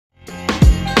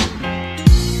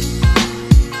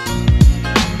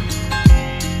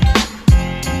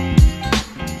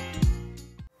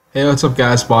Hey, what's up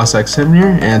guys, Boss X7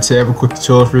 here, and today I have a quick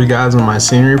tutorial for you guys on my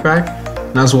scenery pack,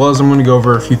 and as well as I'm going to go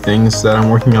over a few things that I'm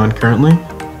working on currently.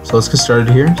 So let's get started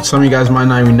here. Some of you guys might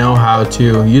not even know how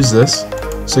to use this,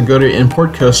 so go to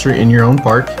import coaster in your own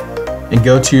park, and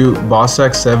go to Boss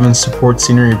X7 support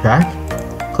scenery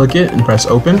pack, click it and press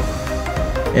open,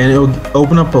 and it will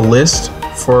open up a list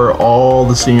for all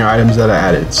the scenery items that I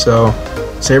added. So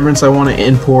say for instance I want to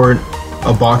import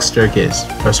a box staircase,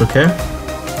 press OK.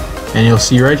 And you'll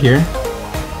see right here,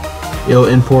 it'll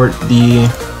import the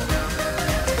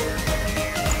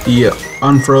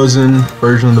unfrozen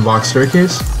version of the box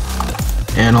staircase.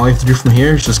 And all you have to do from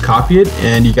here is just copy it,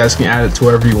 and you guys can add it to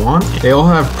wherever you want. They all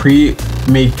have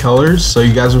pre-made colors, so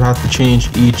you guys would have to change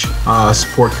each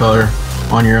support color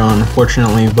on your own,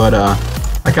 unfortunately. But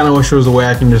I kind of wish there was a way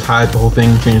I can just hide the whole thing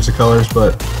and change the colors,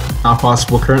 but not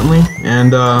possible currently.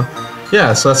 And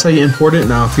yeah, so that's how you import it.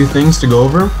 Now a few things to go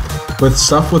over. With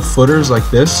stuff with footers like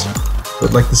this,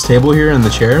 like this table here and the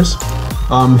chairs,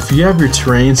 if you have your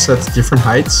terrain set to different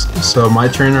heights, so my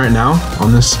terrain right now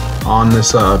on this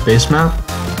base map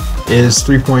is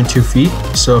 3.2 feet.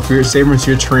 So if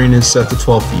your terrain is set to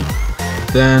 12 feet,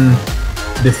 then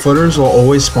the footers will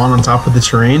always spawn on top of the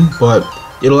terrain, but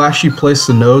it'll actually place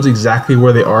the nodes exactly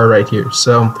where they are right here.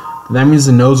 So that means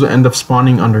the nodes will end up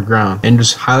spawning underground, and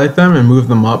just highlight them and move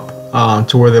them up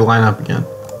to where they line up again.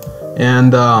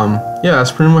 And yeah,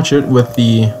 that's pretty much it with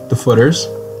the footers.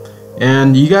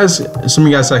 And you guys, some of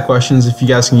you guys had questions if you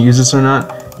guys can use this or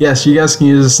not. Yes, you guys can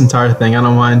use this entire thing, I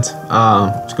don't mind.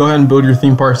 Just go ahead and build your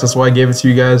theme parks. That's why I gave it to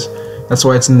you guys. That's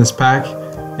why it's in this pack.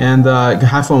 And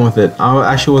have fun with it.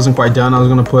 I actually wasn't quite done. I was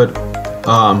gonna put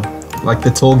like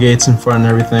the toll gates in front and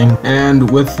everything.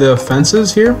 And with the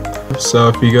fences here, so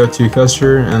if you go to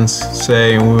coaster and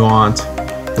say we want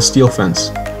the steel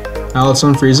fence, now let's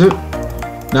unfreeze it.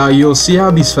 Now you'll see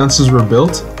how these fences were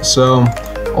built. So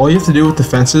all you have to do with the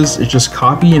fences is just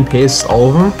copy and paste all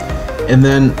of them, and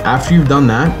then after you've done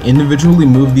that, individually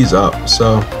move these up.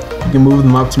 So you can move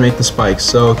them up to make the spikes.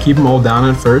 So keep them all down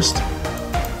at first,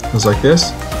 just like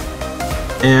this,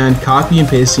 and copy and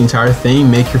paste the entire thing,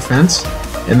 make your fence,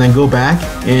 and then go back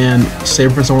and say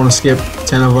for instance I want to skip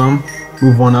 10 of them,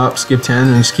 move one up, skip 10,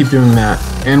 and just keep doing that.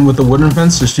 And with the wooden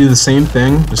fence, just do the same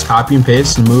thing, just copy and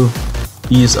paste and move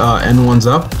these end ones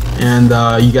up, and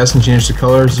you guys can change the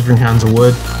colors, different kinds of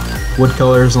wood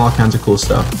colors, and all kinds of cool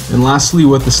stuff. And lastly,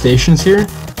 with the stations here,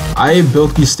 I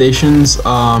built these stations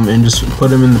and just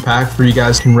put them in the pack for you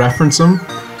guys can reference them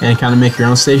and kind of make your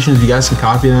own stations. You guys can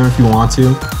copy them if you want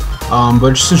to,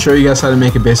 but just to show you guys how to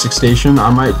make a basic station,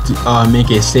 I might make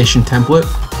a station template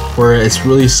where it's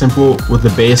really simple with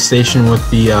the base station with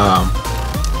the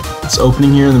this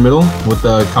opening here in the middle with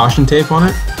the caution tape on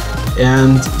it.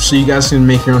 And so you guys can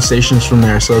make your own stations from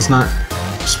there, so it's not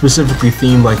specifically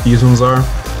themed like these ones are.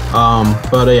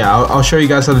 But yeah, I'll show you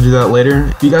guys how to do that later.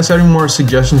 If you guys have any more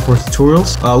suggestions for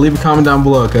tutorials, leave a comment down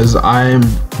below, because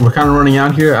we're kind of running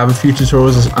out here. I have a few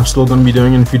tutorials I'm still going to be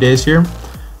doing in a few days here,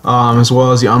 as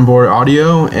well as the onboard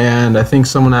audio, and I think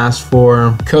someone asked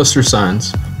for coaster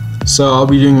signs. So I'll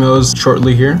be doing those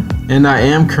shortly here. And I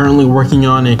am currently working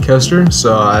on a coaster,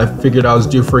 so I figured I was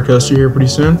due for a coaster here pretty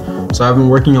soon. So I've been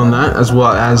working on that, as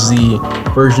well as the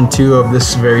version 2 of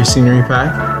this very scenery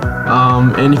pack.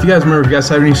 And if you guys remember, if you guys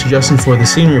have any suggestions for the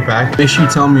scenery pack, make sure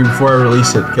you tell me before I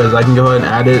release it, because I can go ahead and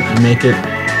add it and make it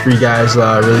for you guys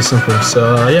really simple.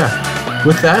 So yeah,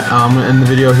 with that, I'm going to end the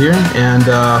video here,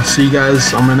 and see you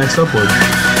guys on my next upload.